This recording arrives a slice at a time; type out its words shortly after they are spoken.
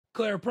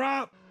Clear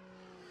prop.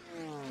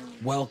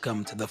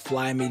 Welcome to the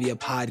Fly Media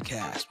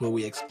Podcast, where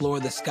we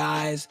explore the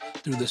skies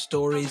through the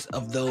stories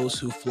of those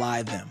who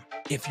fly them.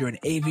 If you're an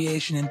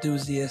aviation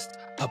enthusiast,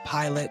 a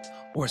pilot,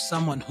 or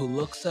someone who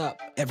looks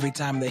up every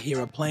time they hear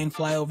a plane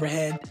fly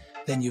overhead,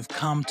 then you've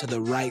come to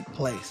the right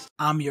place.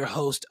 I'm your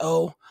host,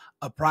 O,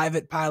 a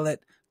private pilot,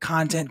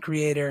 content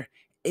creator,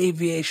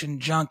 aviation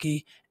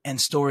junkie,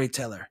 and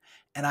storyteller.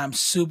 And I'm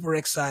super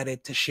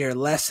excited to share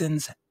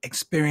lessons,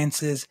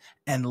 experiences,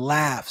 and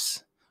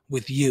laughs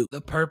with you.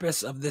 The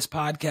purpose of this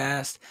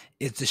podcast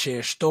is to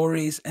share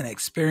stories and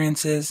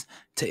experiences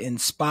to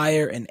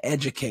inspire and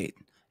educate,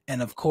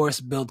 and of course,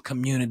 build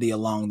community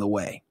along the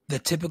way. The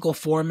typical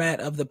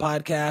format of the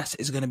podcast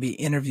is going to be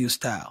interview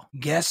style.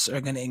 Guests are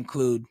going to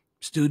include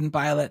student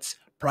pilots,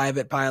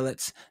 private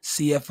pilots,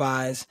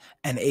 CFIs,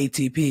 and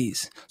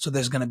ATPs. So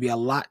there's going to be a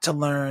lot to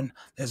learn.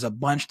 There's a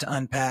bunch to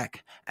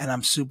unpack, and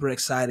I'm super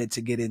excited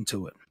to get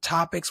into it.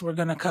 Topics we're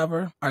going to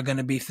cover are going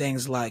to be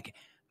things like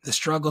the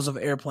struggles of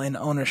airplane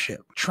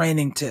ownership,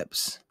 training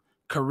tips,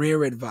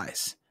 career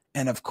advice,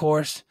 and of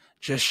course,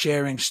 just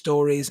sharing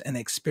stories and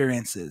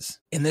experiences.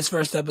 In this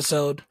first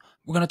episode,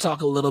 we're going to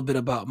talk a little bit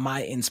about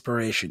my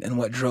inspiration and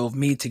what drove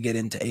me to get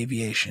into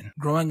aviation.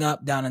 Growing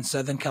up down in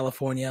Southern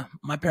California,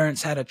 my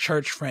parents had a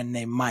church friend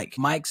named Mike.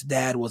 Mike's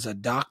dad was a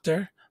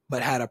doctor,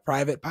 but had a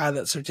private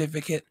pilot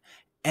certificate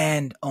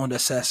and owned a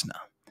Cessna.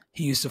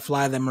 He used to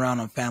fly them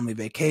around on family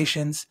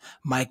vacations.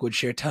 Mike would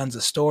share tons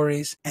of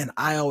stories, and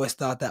I always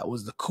thought that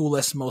was the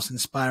coolest, most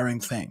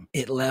inspiring thing.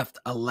 It left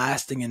a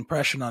lasting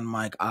impression on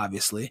Mike,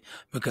 obviously,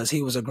 because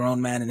he was a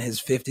grown man in his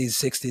 50s,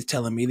 60s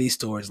telling me these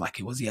stories like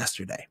it was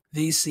yesterday.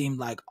 These seemed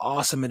like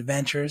awesome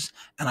adventures,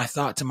 and I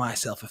thought to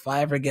myself, if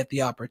I ever get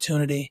the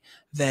opportunity,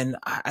 then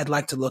I'd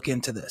like to look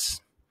into this.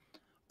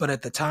 But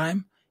at the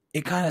time,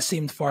 it kind of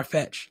seemed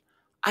far-fetched.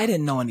 I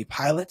didn't know any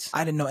pilots.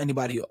 I didn't know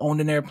anybody who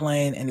owned an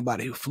airplane,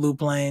 anybody who flew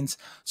planes.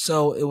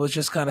 So it was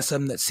just kind of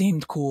something that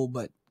seemed cool,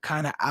 but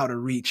kind of out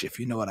of reach, if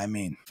you know what I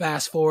mean.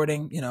 Fast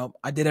forwarding,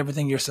 I did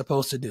everything you're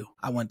supposed to do.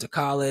 I went to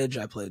college,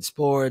 I played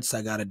sports,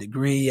 I got a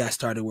degree, I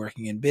started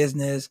working in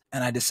business,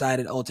 and I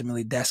decided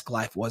ultimately desk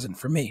life wasn't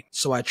for me.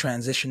 So I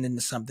transitioned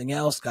into something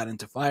else, got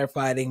into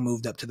firefighting,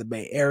 moved up to the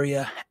Bay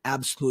Area,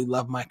 absolutely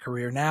love my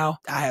career now.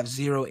 I have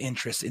zero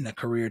interest in a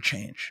career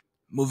change.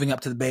 Moving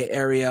up to the Bay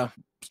Area,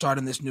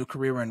 starting this new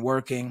career and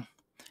working,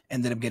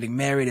 ended up getting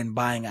married and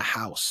buying a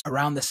house.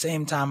 Around the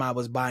same time I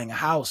was buying a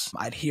house,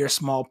 I'd hear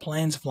small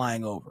planes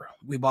flying over.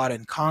 We bought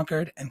in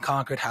Concord, and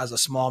Concord has a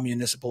small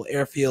municipal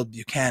airfield,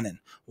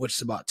 Buchanan, which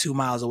is about 2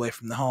 miles away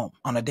from the home.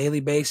 On a daily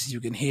basis, you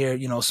can hear,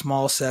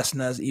 small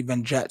Cessnas,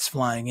 even jets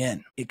flying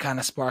in. It kind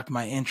of sparked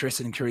my interest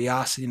and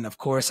curiosity, and of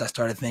course, I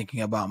started thinking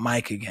about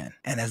Mike again.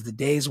 And as the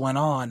days went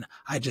on,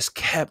 I just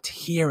kept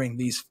hearing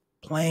these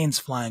planes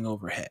flying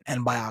overhead.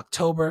 And by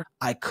October,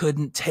 I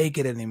couldn't take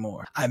it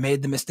anymore. I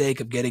made the mistake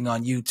of getting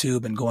on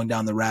YouTube and going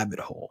down the rabbit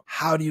hole.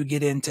 How do you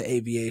get into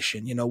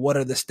aviation? What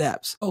are the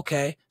steps?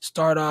 Okay,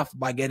 start off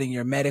by getting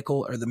your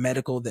medical or the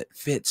medical that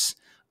fits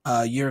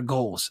your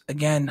goals.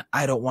 Again,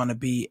 I don't want to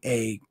be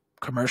a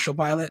commercial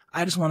pilot.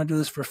 I just want to do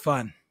this for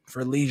fun,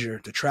 for leisure,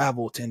 to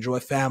travel, to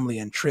enjoy family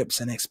and trips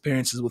and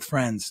experiences with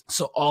friends.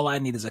 So all I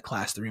need is a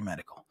class 3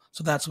 medical.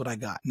 So that's what I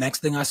got.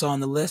 Next thing I saw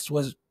on the list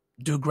was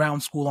do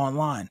ground school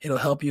online. It'll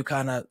help you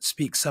kind of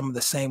speak some of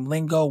the same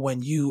lingo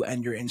when you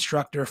and your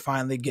instructor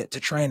finally get to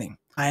training.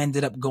 I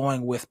ended up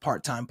going with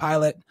part-time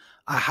pilot.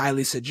 I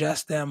highly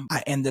suggest them.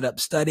 I ended up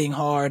studying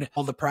hard.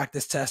 All the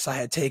practice tests I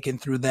had taken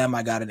through them,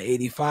 I got an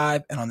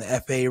 85. And on the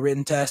FAA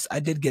written test, I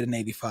did get an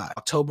 85.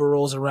 October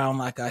rolls around,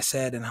 like I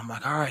said, and I'm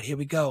like, all right, here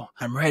we go.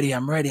 I'm ready.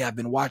 I've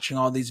been watching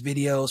all these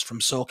videos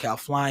from SoCal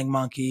Flying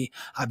Monkey.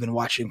 I've been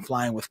watching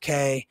Flying with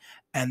Kay,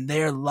 and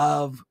their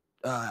love,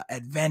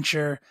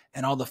 adventure,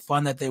 and all the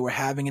fun that they were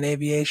having in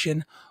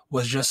aviation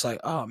was just like,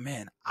 oh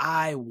man,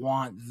 I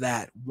want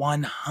that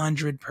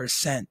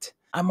 100%.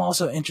 I'm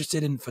also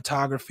interested in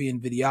photography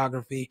and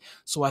videography,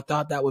 so I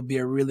thought that would be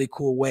a really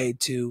cool way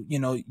to,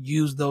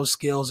 use those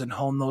skills and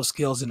hone those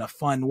skills in a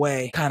fun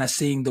way, kind of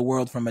seeing the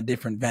world from a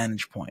different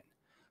vantage point.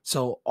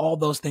 So all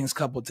those things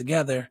coupled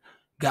together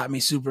got me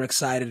super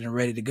excited and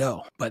ready to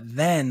go. But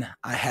then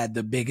I had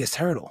the biggest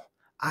hurdle.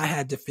 I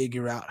had to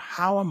figure out,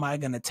 how am I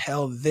going to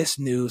tell this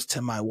news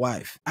to my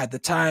wife? At the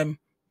time,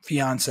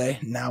 fiance,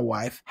 now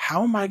wife,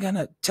 how am I going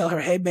to tell her,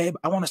 hey babe,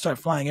 I want to start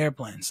flying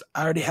airplanes.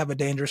 I already have a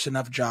dangerous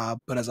enough job,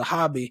 but as a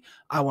hobby,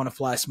 I want to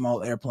fly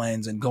small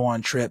airplanes and go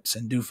on trips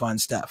and do fun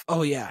stuff.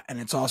 Oh yeah,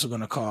 and it's also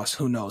going to cost,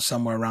 who knows,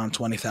 somewhere around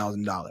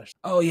 $20,000.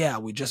 Oh yeah,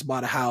 we just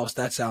bought a house.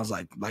 That sounds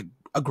like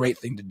a great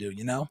thing to do,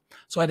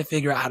 So I had to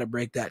figure out how to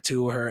break that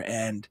to her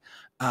and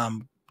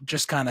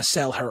just kind of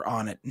sell her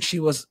on it. And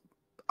she was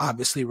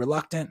obviously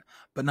reluctant,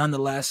 but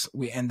nonetheless,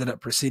 we ended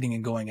up proceeding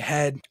and going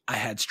ahead. I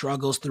had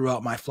struggles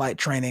throughout my flight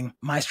training.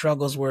 My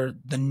struggles were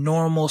the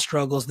normal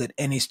struggles that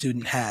any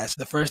student has.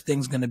 The first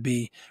thing's going to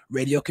be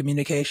radio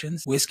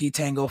communications, whiskey,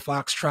 tango,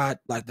 foxtrot,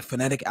 like the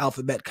phonetic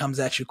alphabet comes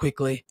at you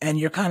quickly, and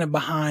you're kind of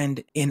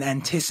behind in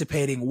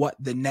anticipating what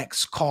the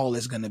next call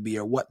is going to be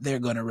or what they're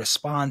going to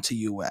respond to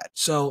you at.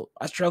 So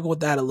I struggle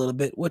with that a little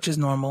bit, which is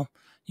normal.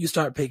 You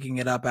start picking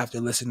it up after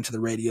listening to the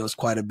radios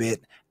quite a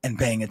bit and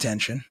paying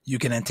attention. You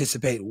can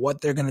anticipate what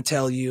they're going to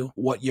tell you,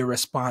 what your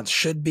response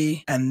should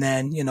be, and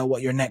then,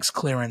 what your next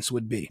clearance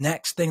would be.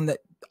 Next thing that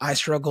I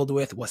struggled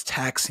with was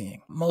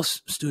taxiing.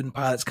 Most student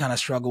pilots kind of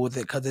struggle with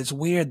it because it's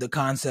weird, the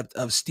concept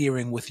of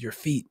steering with your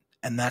feet.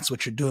 And that's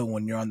what you're doing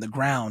when you're on the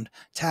ground.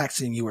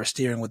 Taxiing, you are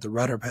steering with the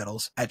rudder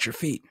pedals at your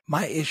feet.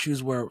 My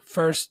issues were,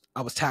 first,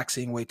 I was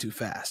taxiing way too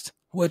fast,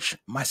 which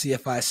my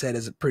CFI said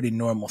is a pretty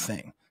normal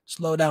thing.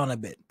 Slow down a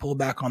bit, pull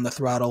back on the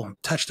throttle,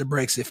 touch the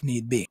brakes if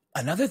need be.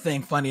 Another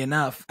thing, funny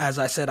enough, as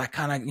I said, I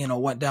kind of,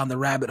 went down the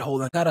rabbit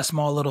hole and got a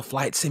small little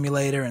flight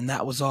simulator, and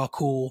that was all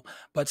cool.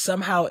 But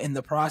somehow in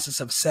the process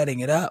of setting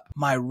it up,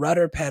 my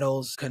rudder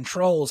pedals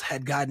controls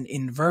had gotten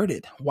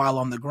inverted while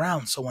on the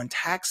ground. So when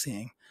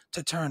taxiing,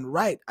 to turn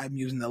right, I'm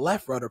using the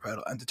left rudder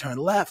pedal, and to turn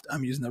left,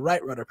 I'm using the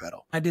right rudder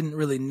pedal. I didn't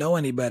really know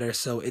any better,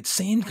 so it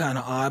seemed kind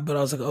of odd, but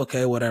I was like,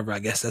 okay, whatever, I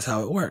guess that's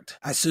how it worked.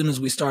 As soon as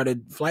we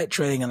started flight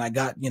training and I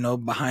got,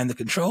 behind the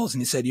controls,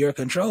 and he said, your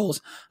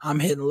controls, I'm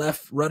hitting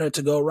left rudder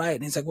to go right.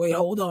 And he's like, wait,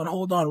 hold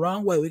on,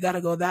 wrong way, we got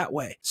to go that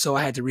way. So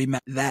I had to remap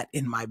that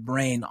in my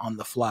brain on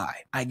the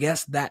fly. I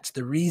guess that's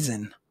the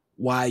reason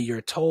why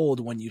you're told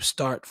when you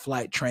start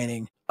flight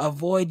training,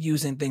 avoid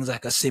using things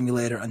like a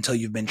simulator until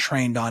you've been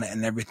trained on it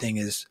and everything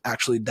is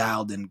actually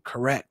dialed in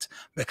correct,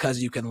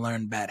 because you can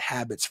learn bad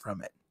habits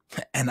from it.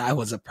 And I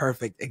was a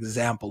perfect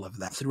example of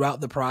that.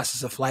 Throughout the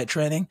process of flight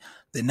training,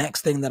 the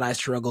next thing that I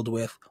struggled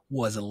with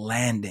was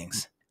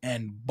landings.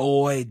 And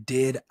boy,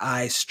 did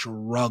I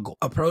struggle.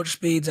 Approach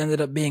speeds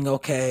ended up being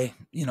okay.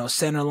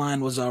 Center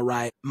line was all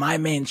right. My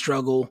main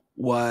struggle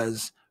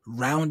was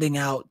rounding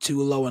out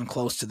too low and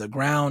close to the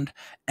ground.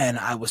 And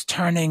I was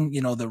turning,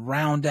 the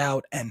round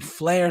out and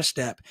flare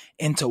step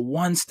into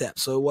one step.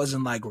 So it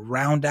wasn't like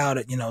round out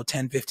at,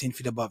 10, 15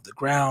 feet above the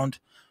ground,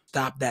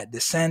 stop that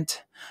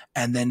descent,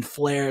 and then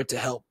flare to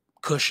help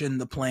cushion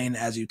the plane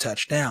as you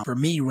touch down. For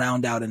me,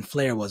 round out and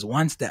flare was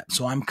one step.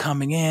 So I'm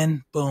coming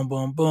in, boom,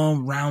 boom,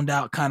 boom, round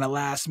out kind of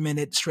last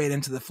minute, straight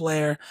into the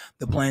flare.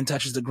 The plane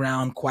touches the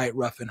ground quite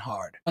rough and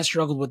hard. I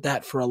struggled with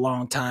that for a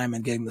long time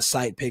and getting the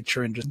sight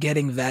picture and just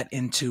getting that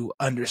into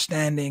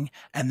understanding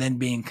and then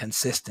being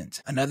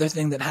consistent. Another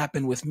thing that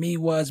happened with me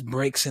was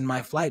breaks in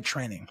my flight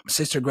training. My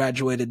sister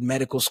graduated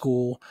medical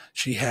school.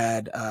 She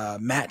had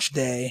match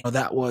day.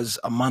 That was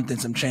a month and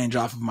some change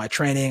off of my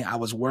training. I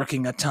was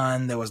working a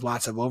ton. There was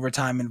lots of overtime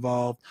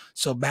involved.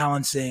 So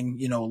balancing,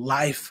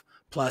 life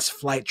plus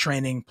flight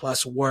training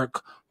plus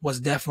work was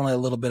definitely a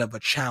little bit of a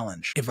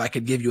challenge. If I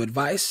could give you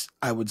advice,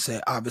 I would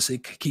say obviously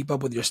keep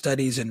up with your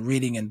studies and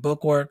reading and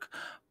book work,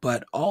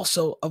 but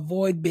also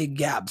avoid big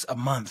gaps, a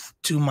month,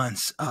 2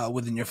 months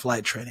within your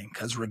flight training,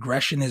 because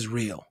regression is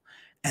real.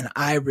 And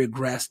I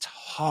regressed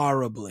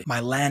horribly.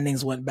 My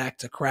landings went back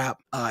to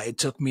crap. It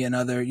took me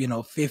another,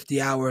 50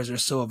 hours or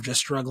so of just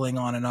struggling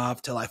on and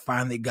off till I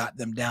finally got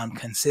them down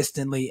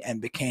consistently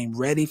and became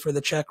ready for the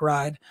check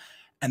ride.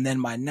 And then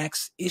my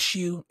next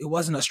issue, it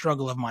wasn't a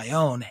struggle of my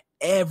own.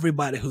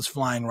 Everybody who's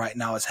flying right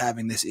now is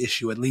having this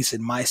issue, at least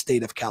in my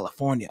state of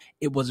California.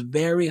 It was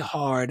very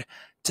hard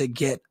to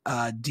get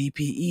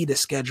DPE to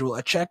schedule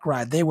a check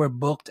ride. They were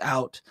booked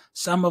out,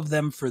 some of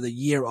them for the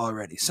year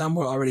already. Some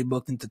were already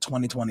booked into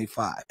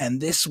 2025.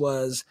 And this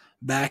was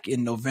back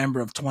in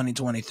November of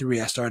 2023.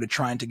 I started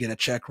trying to get a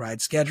check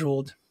ride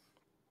scheduled,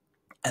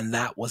 and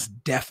that was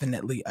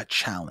definitely a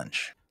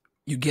challenge.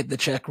 You get the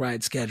check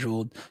ride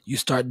scheduled, you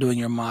start doing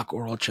your mock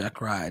oral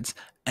check rides,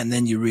 and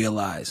then you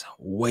realize,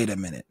 wait a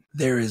minute,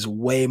 there is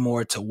way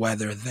more to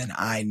weather than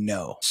I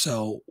know.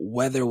 So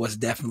weather was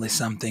definitely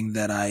something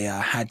that I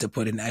had to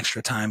put in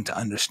extra time to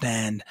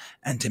understand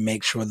and to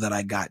make sure that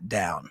I got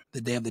down.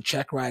 The day of the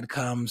check ride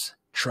comes,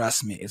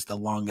 trust me, it's the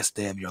longest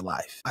day of your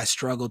life. I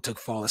struggled to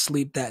fall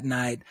asleep that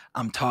night.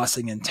 I'm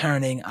tossing and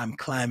turning. I'm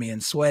clammy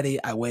and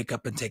sweaty. I wake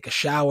up and take a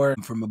shower.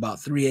 From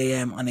about 3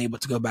 a.m., unable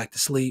to go back to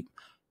sleep.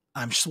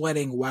 I'm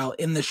sweating while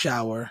in the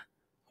shower,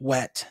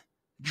 wet,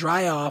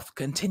 dry off,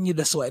 continue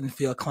to sweat and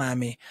feel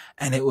clammy,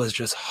 and it was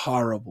just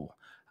horrible.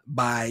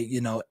 By,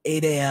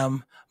 8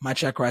 a.m., my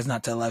check ride's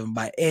not till 11.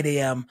 By 8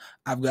 a.m.,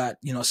 I've got,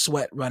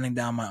 sweat running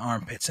down my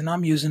armpits, and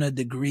I'm using a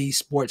Degree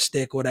sports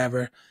stick,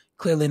 whatever,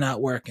 clearly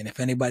not working. If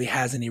anybody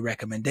has any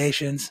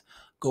recommendations,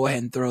 go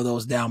ahead and throw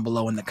those down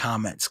below in the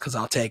comments, because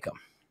I'll take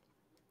them.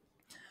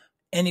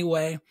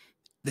 Anyway,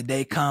 the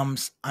day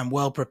comes, I'm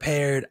well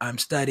prepared, I'm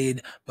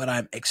studied, but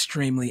I'm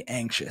extremely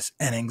anxious.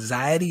 And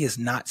anxiety is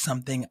not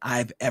something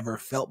I've ever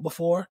felt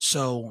before.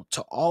 So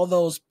to all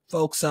those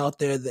folks out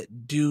there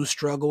that do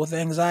struggle with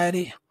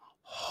anxiety,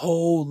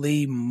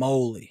 holy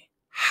moly,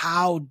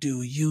 how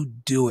do you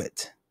do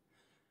it?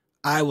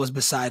 I was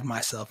beside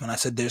myself, and I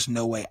said, there's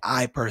no way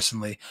I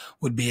personally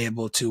would be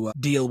able to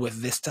deal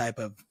with this type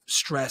of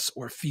stress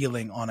or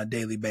feeling on a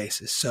daily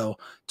basis. So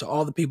to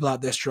all the people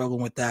out there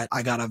struggling with that,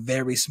 I got a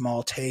very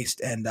small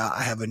taste, and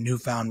I have a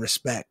newfound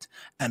respect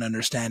and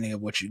understanding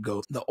of what you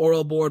go through. The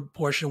oral board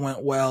portion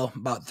went well,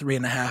 about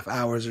 3.5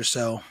 hours or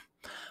so.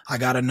 I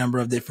got a number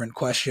of different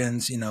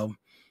questions,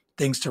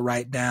 things to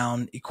write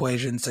down,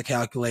 equations to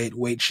calculate,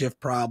 weight shift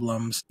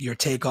problems, your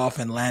takeoff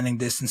and landing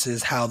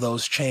distances, how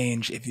those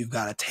change if you've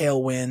got a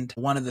tailwind.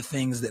 One of the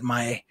things that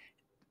my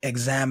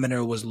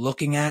examiner was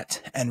looking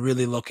at and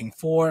really looking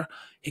for,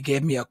 he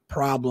gave me a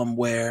problem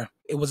where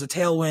it was a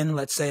tailwind,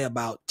 let's say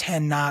about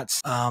 10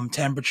 knots.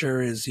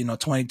 Temperature is,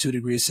 22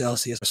 degrees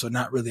Celsius, so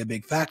not really a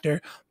big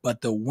factor,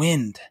 but the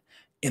wind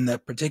in the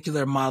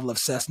particular model of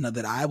Cessna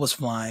that I was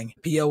flying,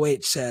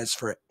 POH says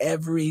for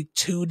every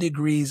 2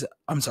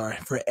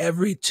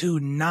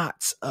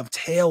 knots of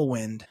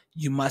tailwind,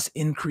 you must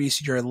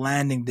increase your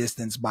landing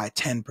distance by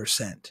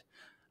 10%.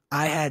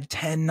 I had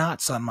 10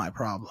 knots on my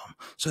problem.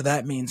 So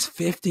that means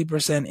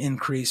 50%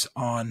 increase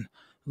on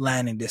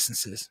landing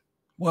distances.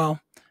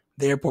 Well,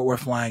 the airport we're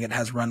flying at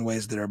has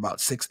runways that are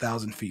about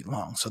 6,000 feet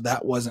long, so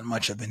that wasn't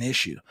much of an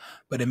issue.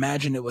 But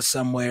imagine it was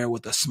somewhere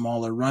with a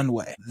smaller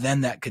runway.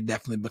 Then that could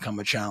definitely become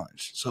a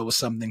challenge. So it was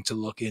something to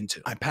look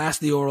into. I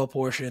passed the oral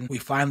portion. We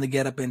finally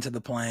get up into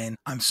the plane.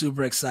 I'm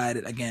super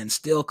excited. Again,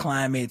 still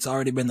climbing. It's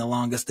already been the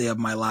longest day of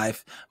my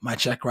life. My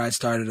check ride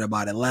started at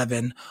about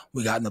 11.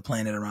 We got in the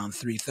plane at around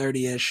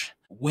 3:30-ish.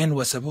 Wind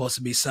was supposed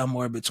to be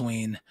somewhere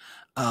between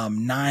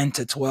 9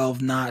 to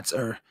 12 knots,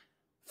 or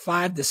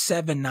 5 to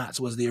 7 knots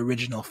was the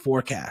original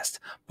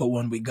forecast. But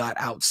when we got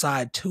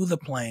outside to the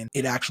plane,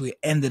 it actually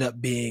ended up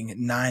being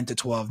 9 to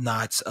 12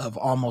 knots of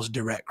almost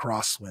direct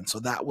crosswind. So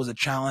that was a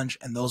challenge,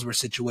 and those were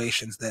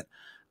situations that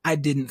I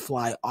didn't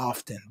fly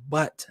often.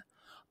 But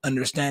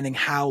understanding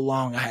how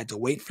long I had to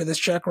wait for this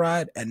check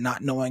ride and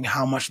not knowing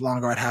how much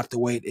longer I'd have to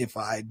wait if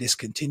I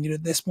discontinued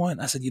at this point,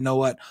 I said, you know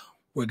what?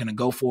 We're going to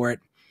go for it.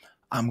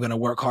 I'm going to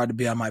work hard to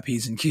be on my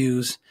P's and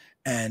Q's.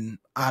 And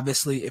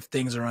obviously, if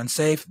things are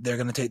unsafe, they're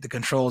going to take the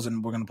controls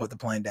and we're going to put the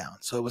plane down.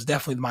 So it was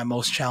definitely my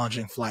most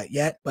challenging flight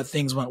yet, but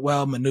things went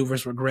well.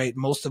 Maneuvers were great.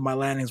 Most of my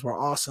landings were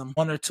awesome.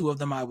 One or two of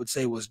them I would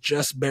say was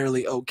just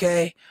barely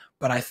okay,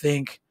 but I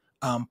think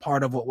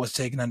part of what was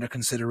taken under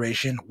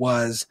consideration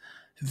was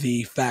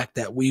the fact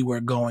that we were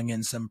going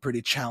in some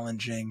pretty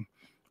challenging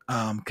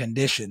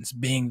conditions,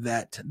 being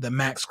that the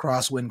max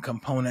crosswind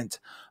component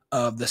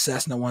of the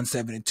Cessna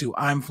 172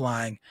 I'm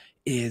flying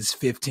is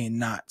 15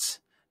 knots.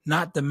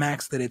 Not the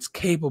max that it's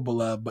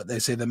capable of, but they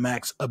say the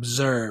max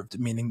observed,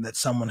 meaning that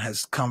someone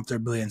has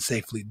comfortably and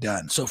safely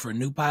done. So for a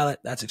new pilot,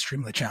 that's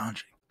extremely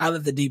challenging. I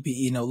let the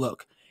DPE know,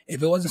 look,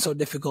 if it wasn't so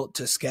difficult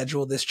to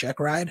schedule this check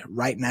ride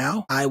right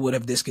now, I would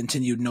have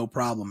discontinued no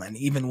problem. And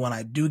even when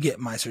I do get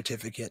my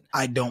certificate,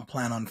 I don't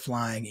plan on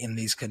flying in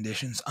these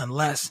conditions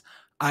unless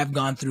I've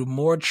gone through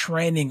more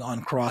training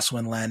on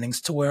crosswind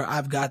landings to where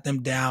I've got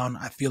them down.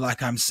 I feel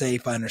like I'm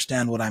safe. I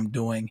understand what I'm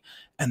doing.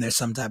 And there's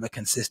some type of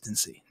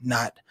consistency.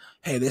 Not,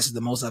 hey, this is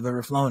the most I've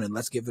ever flown and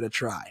let's give it a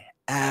try.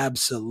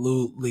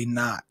 Absolutely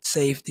not.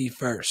 Safety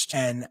first.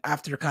 And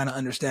after kind of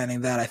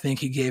understanding that, I think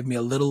he gave me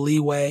a little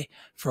leeway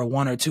for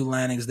 1 or 2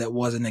 landings that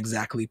wasn't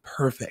exactly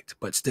perfect,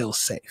 but still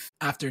safe.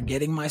 After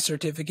getting my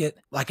certificate,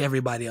 like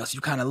everybody else,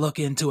 you kind of look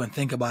into and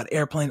think about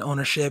airplane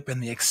ownership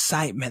and the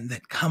excitement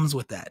that comes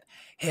with that.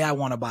 Hey, I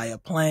want to buy a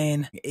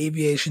plane.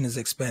 Aviation is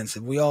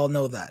expensive. We all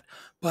know that.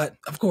 But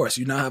of course,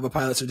 you now have a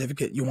pilot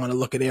certificate. You want to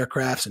look at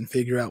aircrafts and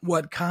figure out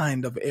what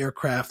kind of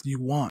aircraft you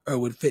want or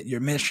would fit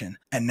your mission.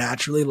 And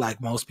naturally, like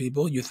most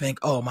people, you think,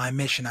 oh, my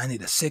mission, I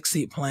need a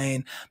 6-seat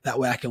plane. That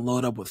way I can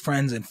load up with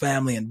friends and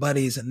family and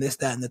buddies and this,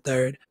 that, and the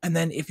third. And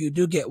then if you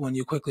do get one,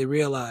 you quickly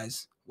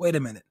realize, wait a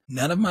minute,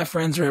 none of my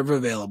friends are ever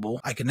available.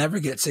 I can never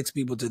get 6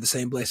 people to the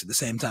same place at the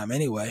same time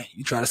anyway.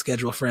 You try to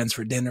schedule friends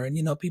for dinner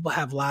and, people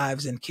have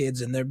lives and kids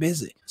and they're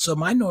busy. So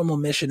my normal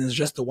mission is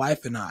just the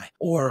wife and I,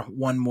 or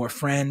one more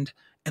friend.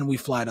 And we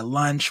fly to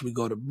lunch, we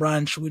go to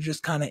brunch, we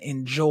just kind of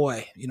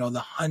enjoy,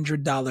 the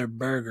 $100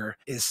 burger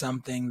is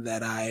something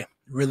that I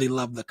really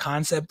love the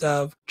concept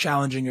of,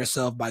 challenging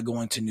yourself by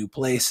going to new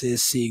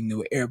places, seeing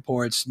new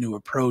airports, new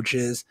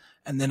approaches,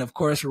 and then of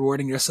course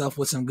rewarding yourself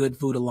with some good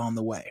food along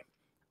the way.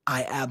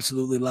 I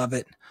absolutely love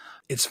it.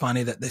 It's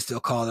funny that they still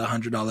call it a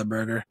 $100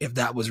 burger. If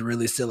that was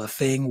really still a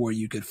thing where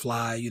you could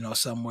fly,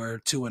 somewhere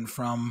to and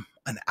from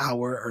an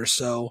hour or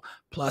so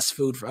plus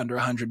food for under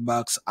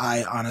 $100,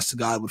 I, honest to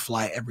God, would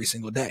fly every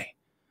single day.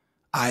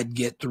 I'd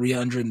get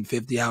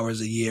 350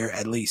 hours a year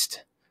at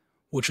least,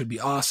 which would be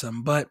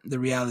awesome. But the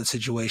reality of the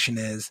situation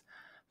is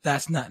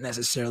that's not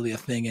necessarily a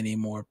thing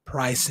anymore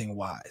pricing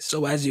wise.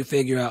 So as you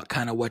figure out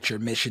kind of what your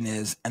mission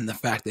is and the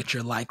fact that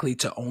you're likely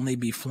to only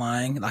be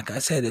flying, like I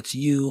said, it's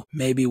you,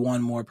 maybe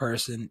one more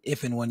person.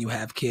 If and when you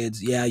have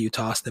kids, yeah, you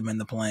toss them in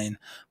the plane.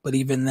 But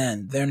even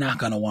then, they're not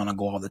going to want to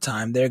go all the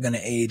time. They're going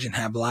to age and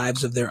have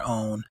lives of their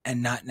own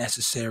and not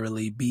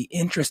necessarily be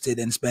interested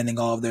in spending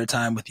all of their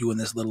time with you in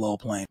this little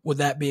old plane. With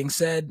that being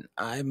said,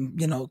 I'm,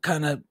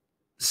 kind of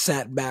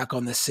sat back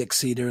on the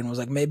 6-seater and was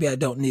like, maybe I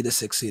don't need a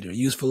 6-seater.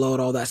 Useful load,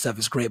 all that stuff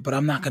is great, but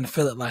I'm not going to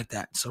feel it like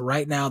that. So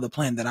right now, the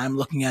plane that I'm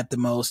looking at the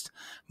most,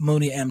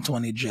 Mooney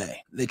M20J.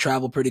 They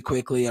travel pretty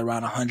quickly,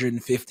 around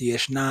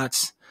 150-ish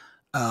knots,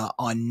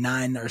 on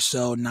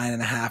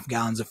 9.5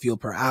 gallons of fuel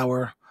per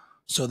hour.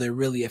 So they're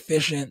really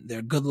efficient,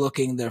 they're good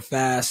looking, they're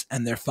fast,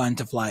 and they're fun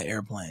to fly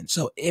airplanes.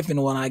 So if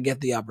and when I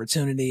get the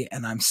opportunity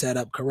and I'm set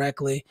up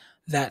correctly,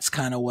 that's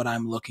kind of what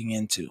I'm looking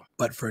into.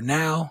 But for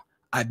now,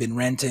 I've been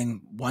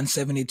renting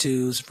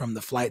 172s from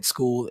the flight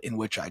school in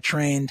which I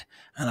trained,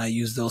 and I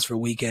use those for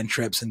weekend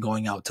trips and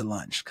going out to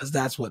lunch, because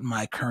that's what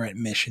my current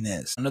mission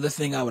is. Another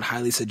thing I would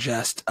highly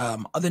suggest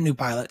other new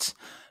pilots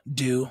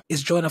do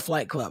is join a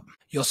flight club.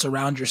 You'll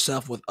surround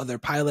yourself with other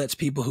pilots,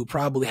 people who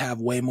probably have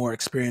way more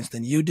experience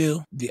than you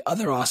do. The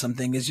other awesome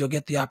thing is you'll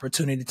get the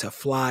opportunity to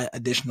fly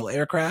additional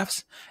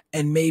aircrafts,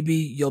 and maybe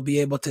you'll be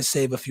able to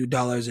save a few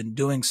dollars in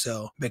doing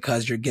so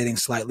because you're getting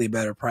slightly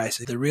better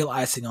prices. The real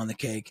icing on the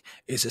cake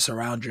is to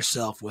surround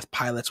yourself with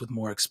pilots with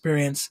more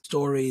experience,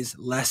 stories,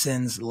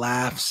 lessons,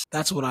 laughs.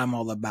 That's what I'm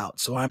all about.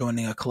 So I'm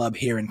joining a club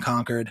here in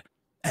Concord,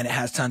 and it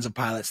has tons of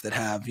pilots that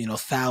have,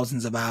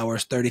 thousands of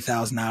hours,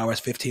 30,000 hours,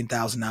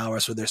 15,000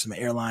 hours. So there's some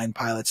airline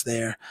pilots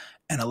there,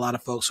 and a lot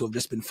of folks who have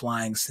just been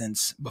flying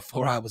since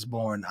before I was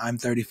born. I'm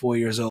 34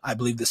 years old. I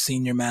believe the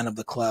senior man of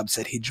the club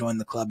said he joined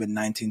the club in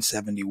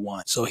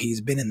 1971. So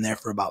he's been in there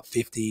for about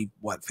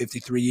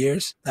 53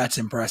 years? That's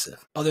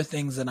impressive. Other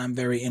things that I'm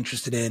very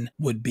interested in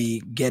would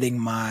be getting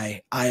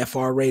my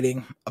IFR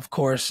rating, of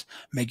course,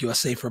 make you a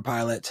safer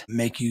pilot,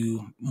 make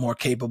you more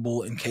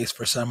capable in case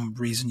for some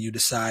reason you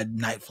decide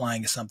night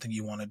flying is something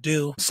you want to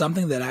do.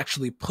 Something that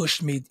actually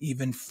pushed me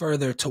even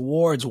further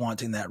towards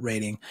wanting that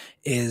rating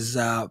is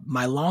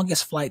my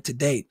longest flight to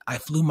date. I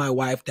flew my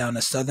wife down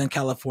to Southern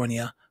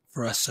California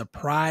for a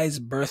surprise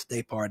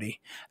birthday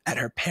party at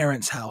her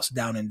parents' house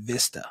down in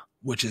Vista,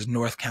 which is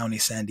North County,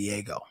 San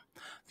Diego.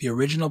 The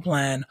original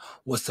plan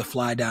was to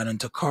fly down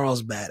into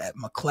Carlsbad at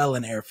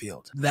McClellan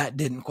Airfield. That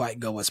didn't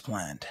quite go as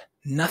planned.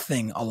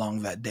 Nothing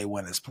along that day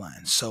went as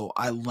planned, so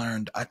I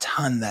learned a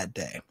ton that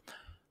day.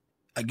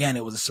 Again,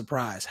 it was a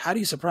surprise. How do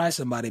you surprise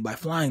somebody by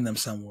flying them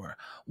somewhere?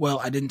 Well,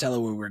 I didn't tell her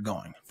where we were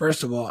going.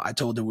 First of all, I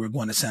told her we were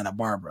going to Santa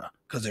Barbara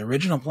because the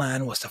original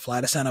plan was to fly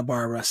to Santa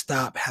Barbara,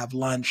 stop, have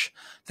lunch,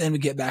 then we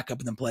get back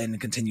up in the plane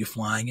and continue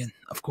flying. And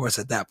of course,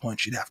 at that point,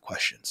 she'd have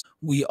questions.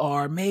 We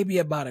are maybe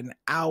about an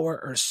hour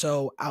or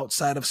so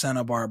outside of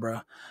Santa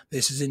Barbara.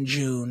 This is in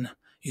June.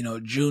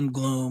 June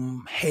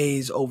gloom,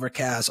 haze,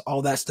 overcast,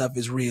 all that stuff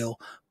is real,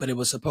 but it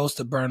was supposed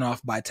to burn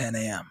off by 10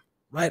 a.m.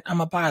 Right?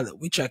 I'm a pilot.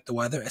 We check the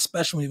weather,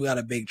 especially when we've got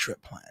a big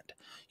trip planned.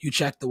 You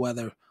check the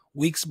weather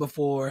weeks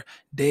before,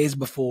 days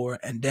before,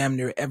 and damn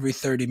near every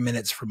 30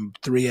 minutes from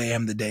 3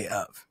 a.m. the day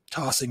of,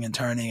 tossing and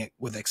turning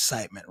with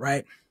excitement,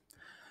 right?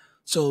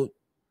 So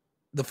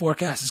the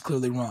forecast is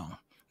clearly wrong.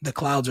 The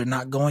clouds are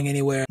not going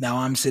anywhere. Now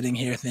I'm sitting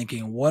here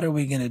thinking, what are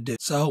we going to do?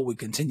 So we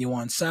continue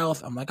on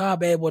south. I'm like,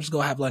 babe, we'll just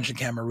go have lunch in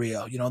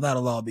Camarillo.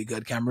 That'll all be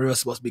good. Camarillo is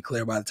supposed to be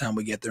clear by the time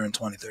we get there in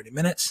 20, 30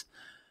 minutes.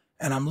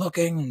 And I'm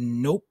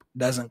looking, nope,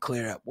 doesn't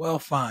clear up. Well,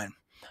 fine.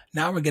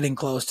 Now we're getting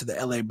close to the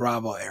LA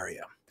Bravo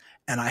area.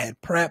 And I had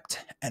prepped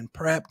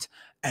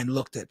and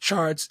looked at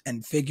charts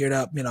and figured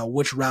out,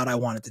 which route I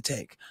wanted to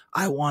take.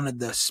 I wanted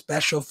the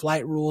special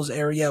flight rules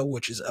area,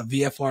 which is a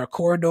VFR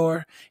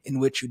corridor in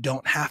which you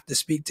don't have to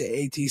speak to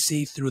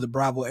ATC through the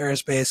Bravo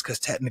airspace because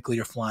technically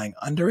you're flying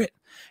under it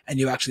and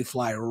you actually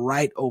fly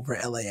right over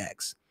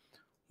LAX,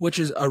 which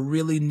is a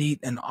really neat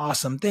and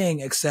awesome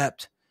thing,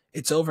 except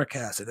it's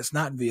overcast and it's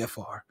not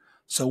VFR.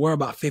 So we're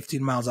about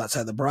 15 miles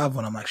outside the Bravo,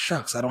 and I'm like,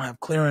 shucks, I don't have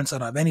clearance, I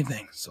don't have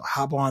anything. So I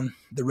hop on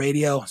the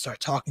radio,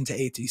 start talking to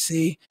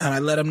ATC, and I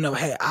let them know,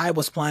 hey, I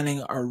was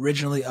planning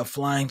originally of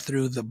flying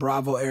through the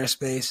Bravo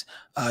airspace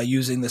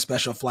using the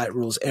special flight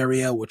rules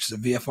area, which is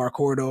a VFR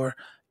corridor.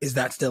 Is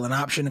that still an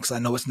option? Because I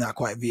know it's not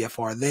quite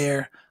VFR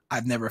there.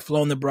 I've never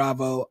flown the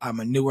Bravo. I'm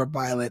a newer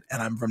pilot,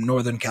 and I'm from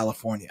Northern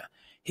California.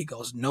 He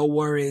goes, no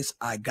worries,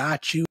 I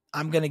got you.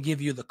 I'm going to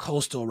give you the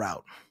coastal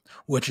route,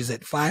 which is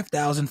at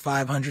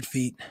 5,500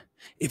 feet.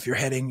 If you're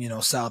heading,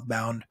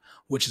 southbound,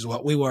 which is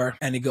what we were.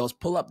 And he goes,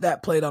 pull up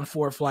that plate on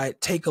ForeFlight,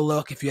 take a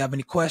look. If you have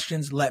any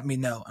questions, let me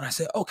know. And I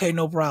said, okay,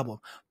 no problem.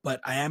 But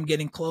I am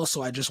getting close,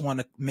 so I just want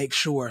to make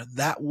sure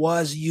that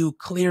was you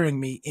clearing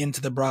me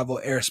into the Bravo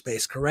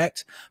airspace,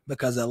 correct?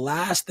 Because the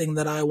last thing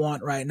that I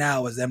want right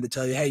now is them to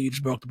tell you, hey, you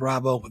just broke the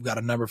Bravo. We've got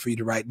a number for you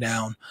to write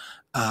down.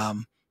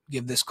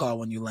 Give this call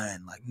when you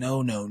land. Like,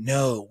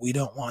 no, we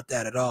don't want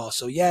that at all.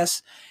 So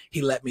yes,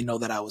 he let me know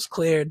that I was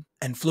cleared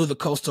and flew the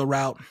coastal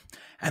route.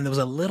 And there was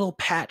a little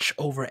patch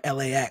over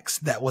LAX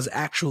that was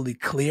actually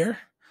clear.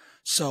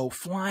 So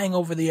flying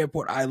over the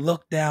airport, I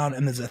looked down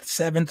and there's a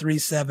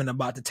 737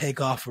 about to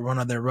take off for one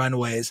of their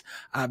runways,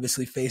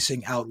 obviously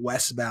facing out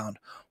westbound,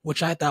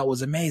 which I thought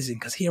was amazing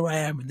because here I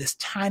am in this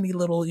tiny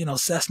little,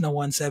 Cessna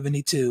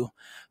 172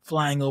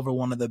 flying over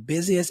one of the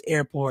busiest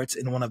airports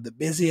in one of the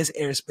busiest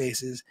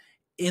airspaces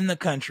in the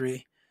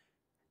country.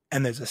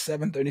 And there's a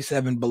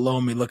 737 below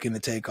me looking to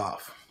take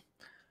off.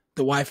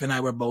 The wife and I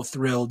were both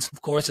thrilled.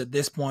 Of course, at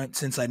this point,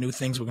 since I knew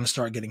things were going to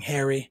start getting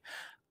hairy,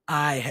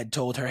 I had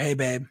told her, hey,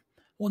 babe,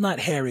 well, not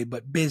hairy,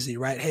 but busy,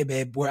 right? Hey,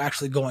 babe, we're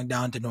actually going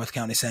down to North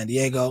County, San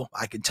Diego.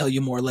 I can tell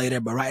you more later,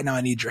 but right now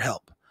I need your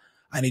help.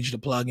 I need you to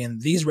plug in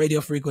these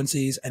radio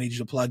frequencies. I need you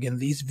to plug in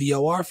these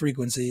VOR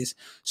frequencies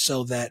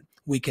so that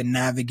we can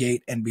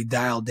navigate and be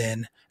dialed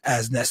in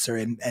as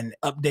necessary and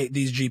update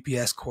these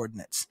GPS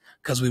coordinates,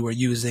 because we were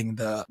using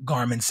the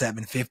Garmin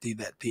 750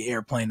 that the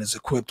airplane is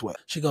equipped with.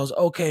 She goes,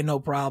 okay, no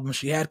problem.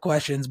 She had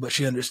questions, but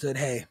she understood,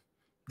 hey,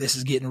 this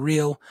is getting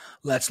real.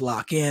 Let's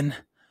lock in.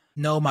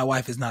 No, my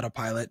wife is not a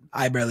pilot.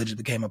 I barely just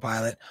became a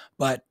pilot,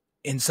 but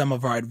in some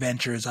of our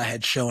adventures, I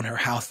had shown her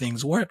how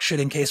things work, should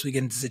in case we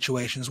get into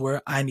situations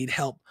where I need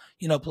help,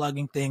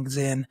 plugging things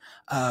in.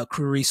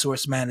 Crew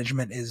resource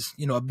management is,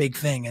 a big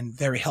thing and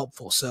very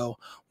helpful. So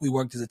we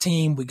worked as a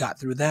team. We got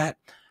through that.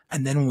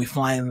 And then when we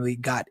finally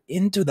got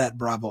into that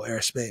Bravo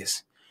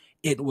airspace,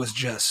 it was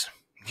just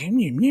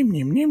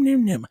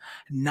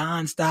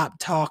nonstop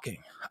talking.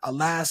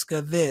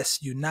 Alaska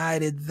this,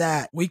 United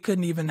that. We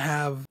couldn't even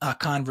have a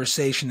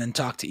conversation and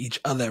talk to each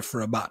other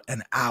for about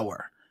an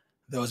hour.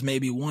 There was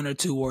maybe one or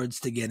two words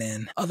to get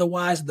in.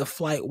 Otherwise, the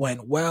flight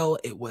went well.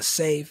 It was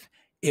safe.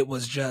 It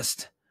was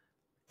just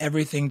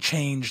everything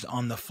changed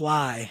on the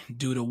fly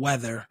due to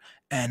weather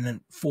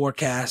and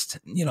forecast,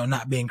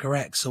 not being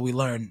correct. So we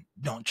learned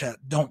don't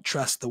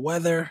trust the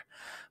weather.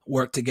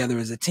 Work together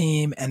as a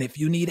team. And if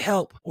you need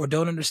help or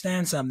don't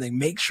understand something,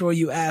 make sure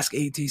you ask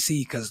ATC,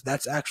 because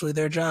that's actually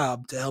their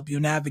job, to help you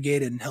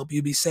navigate and help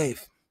you be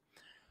safe.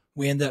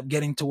 We end up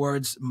getting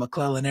towards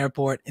McClellan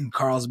Airport in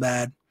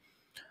Carlsbad.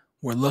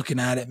 We're looking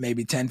at it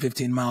maybe 10,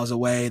 15 miles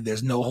away.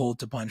 There's no hole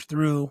to punch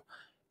through,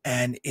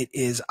 and it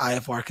is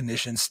IFR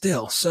conditions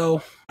still.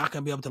 So not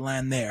going to be able to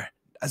land there.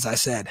 As I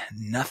said,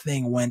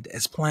 nothing went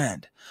as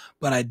planned,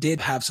 but I did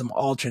have some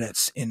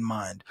alternates in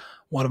mind.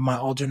 One of my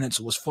alternates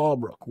was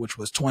Fallbrook, which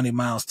was 20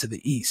 miles to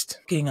the east.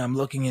 I'm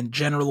looking in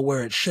general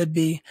where it should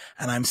be,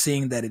 and I'm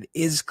seeing that it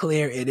is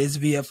clear. It is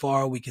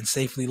VFR. We can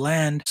safely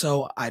land.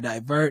 So I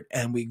divert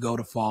and we go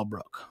to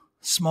Fallbrook.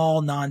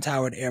 Small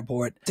non-towered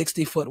airport,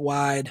 60 foot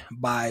wide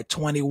by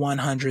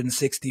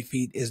 2,160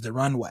 feet is the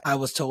runway. I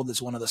was told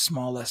it's one of the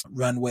smallest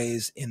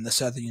runways in the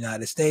southern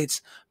United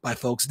States by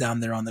folks down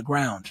there on the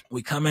ground.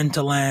 We come in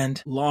to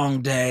land,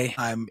 long day.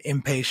 I'm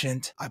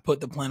impatient. I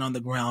put the plane on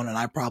the ground and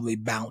I probably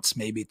bounced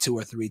maybe 2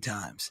 or 3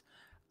 times.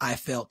 I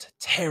felt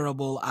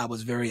terrible. I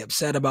was very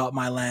upset about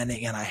my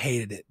landing and I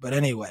hated it. But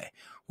anyway,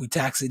 we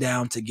taxi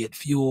down to get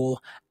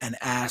fuel and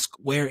ask,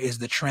 where is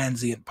the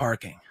transient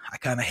parking? I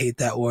kind of hate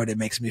that word. It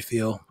makes me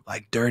feel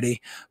like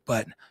dirty,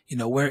 but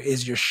where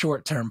is your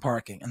short-term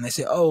parking? And they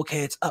say, oh,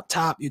 okay, it's up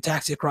top. You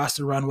taxi across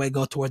the runway,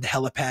 go toward the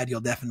helipad. You'll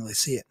definitely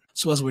see it.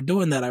 So as we're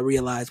doing that, I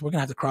realized we're going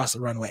to have to cross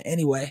the runway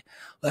anyway.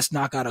 Let's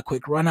knock out a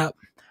quick run up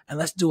and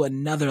let's do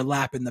another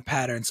lap in the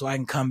pattern so I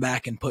can come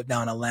back and put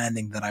down a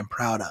landing that I'm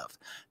proud of,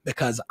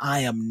 because I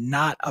am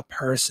not a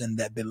person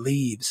that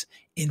believes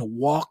in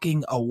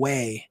walking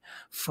away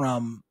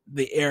from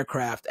the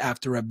aircraft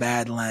after a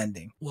bad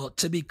landing. Well,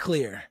 to be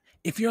clear,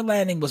 if your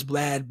landing was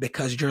bad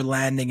because you're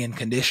landing in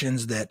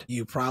conditions that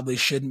you probably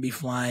shouldn't be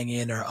flying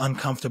in or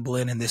uncomfortable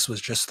in, and this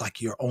was just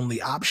like your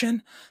only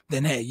option,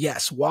 then hey,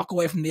 yes, walk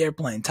away from the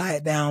airplane, tie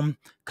it down,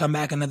 come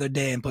back another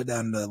day and put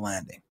down another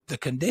landing. The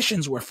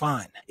conditions were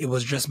fine. It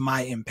was just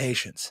my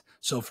impatience.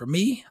 So for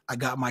me, I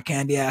got my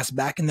candy ass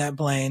back in that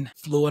plane,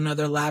 flew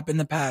another lap in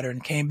the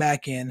pattern, came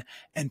back in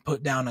and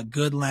put down a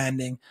good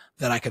landing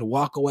that I could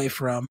walk away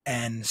from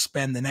and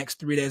spend the next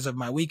 3 days of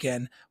my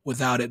weekend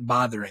without it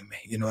bothering me.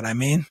 You know what I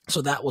mean?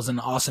 So that was an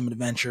awesome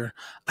adventure.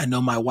 I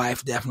know my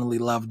wife definitely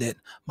loved it.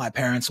 My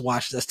parents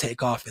watched us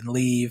take off and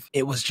leave.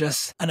 It was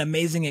just an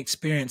amazing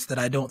experience that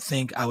I don't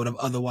think I would have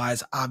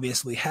otherwise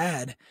obviously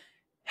had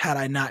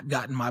I not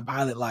gotten my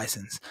pilot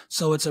license.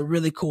 So it's a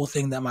really cool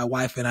thing that my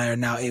wife and I are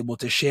now able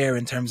to share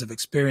in terms of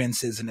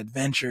experiences and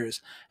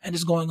adventures and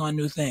just going on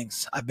new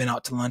things. I've been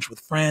out to lunch with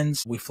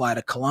friends. We fly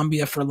to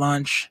Columbia for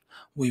lunch.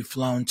 We've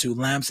flown to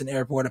Lamson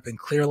Airport up in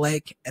Clear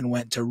Lake and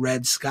went to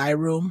Red Sky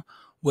Room,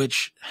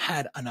 which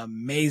had an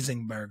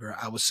amazing burger.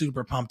 I was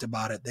super pumped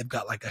about it. They've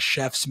got like a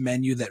chef's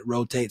menu that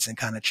rotates and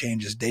kind of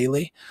changes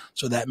daily.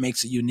 So that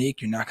makes it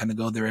unique. You're not going to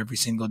go there every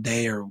single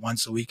day or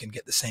once a week and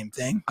get the same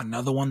thing.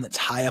 Another one that's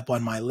high up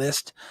on my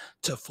list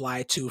to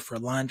fly to for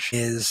lunch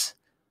is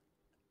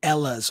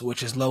Ella's,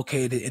 which is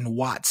located in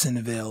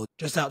Watsonville,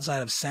 just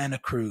outside of Santa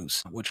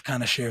Cruz, which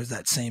kind of shares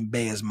that same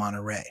bay as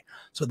Monterey.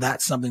 So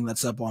that's something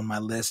that's up on my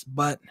list,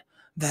 but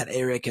that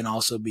area can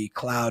also be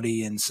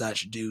cloudy and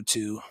such due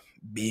to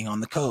being on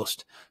the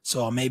coast.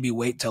 So I'll maybe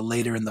wait till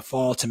later in the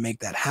fall to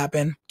make that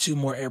happen. 2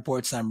 more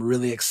airports I'm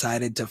really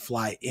excited to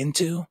fly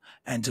into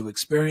and to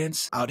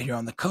experience out here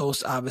on the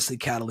coast. Obviously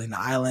Catalina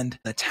Island.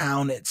 The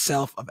town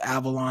itself of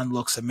Avalon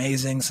looks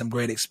amazing. Some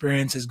great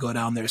experiences. Go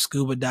down there,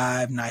 scuba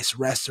dive, nice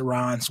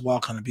restaurants,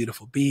 walk on a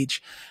beautiful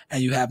beach,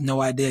 and you have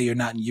no idea you're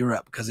not in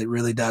Europe because it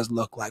really does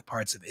look like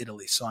parts of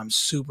Italy. So I'm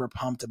super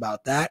pumped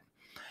about that.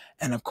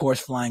 And of course,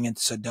 flying into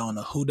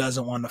Sedona. Who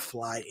doesn't want to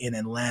fly in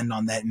and land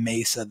on that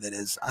mesa that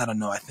is, I don't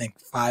know, I think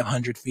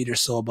 500 feet or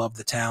so above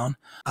the town?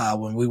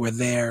 When we were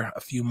there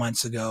a few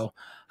months ago,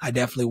 I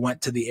definitely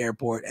went to the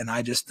airport and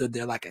I just stood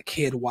there like a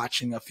kid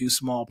watching a few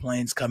small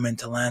planes come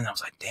into land. I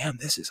was like, damn,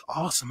 this is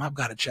awesome. I've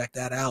got to check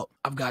that out.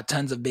 I've got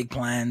tons of big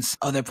plans.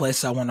 Other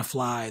places I want to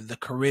fly, the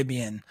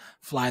Caribbean,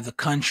 fly the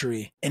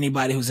country.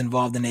 Anybody who's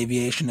involved in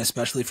aviation,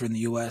 especially from the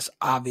US,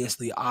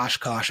 obviously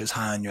Oshkosh is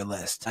high on your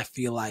list. I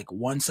feel like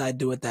once I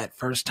do it that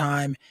first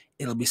time,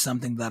 it'll be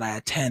something that I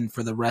attend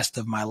for the rest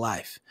of my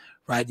life.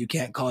 Right? You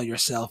can't call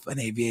yourself an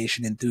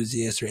aviation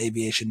enthusiast or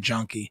aviation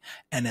junkie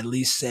and at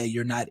least say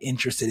you're not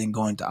interested in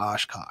going to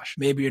Oshkosh.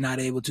 Maybe you're not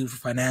able to for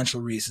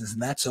financial reasons,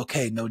 and that's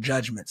okay. No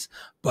judgments.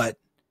 But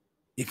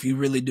if you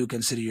really do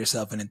consider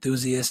yourself an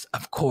enthusiast,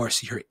 of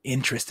course you're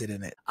interested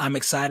in it. I'm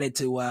excited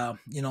to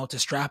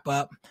strap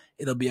up.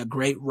 It'll be a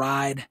great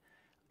ride.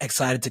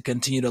 Excited to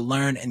continue to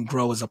learn and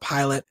grow as a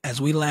pilot.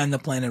 As we land the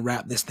plane and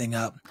wrap this thing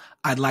up,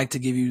 I'd like to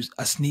give you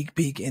a sneak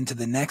peek into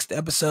the next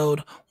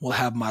episode. We'll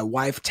have my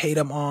wife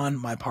Tatum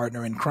on, my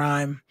partner in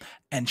crime,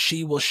 and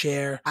she will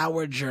share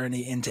our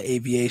journey into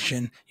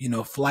aviation,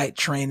 flight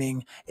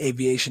training,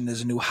 aviation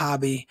as a new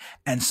hobby,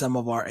 and some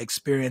of our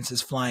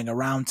experiences flying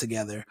around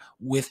together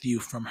with you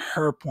from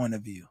her point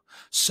of view.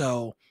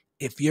 So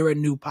if you're a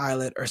new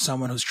pilot or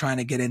someone who's trying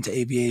to get into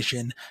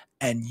aviation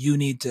and you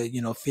need to,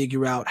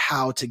 figure out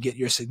how to get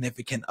your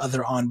significant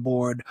other on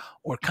board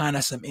or kind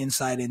of some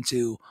insight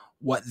into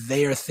what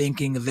they are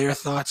thinking, their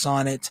thoughts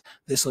on it,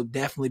 this will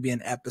definitely be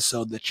an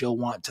episode that you'll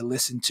want to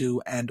listen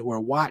to and or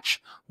watch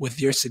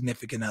with your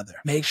significant other.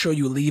 Make sure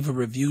you leave a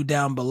review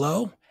down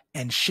below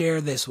and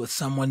share this with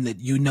someone that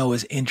you know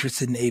is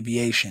interested in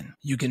aviation.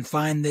 You can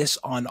find this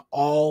on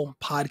all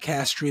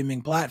podcast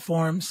streaming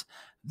platforms.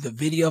 The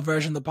video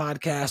version of the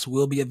podcast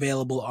will be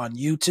available on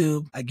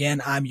YouTube.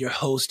 Again, I'm your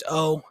host,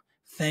 O.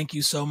 Thank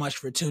you so much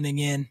for tuning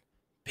in.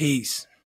 Peace.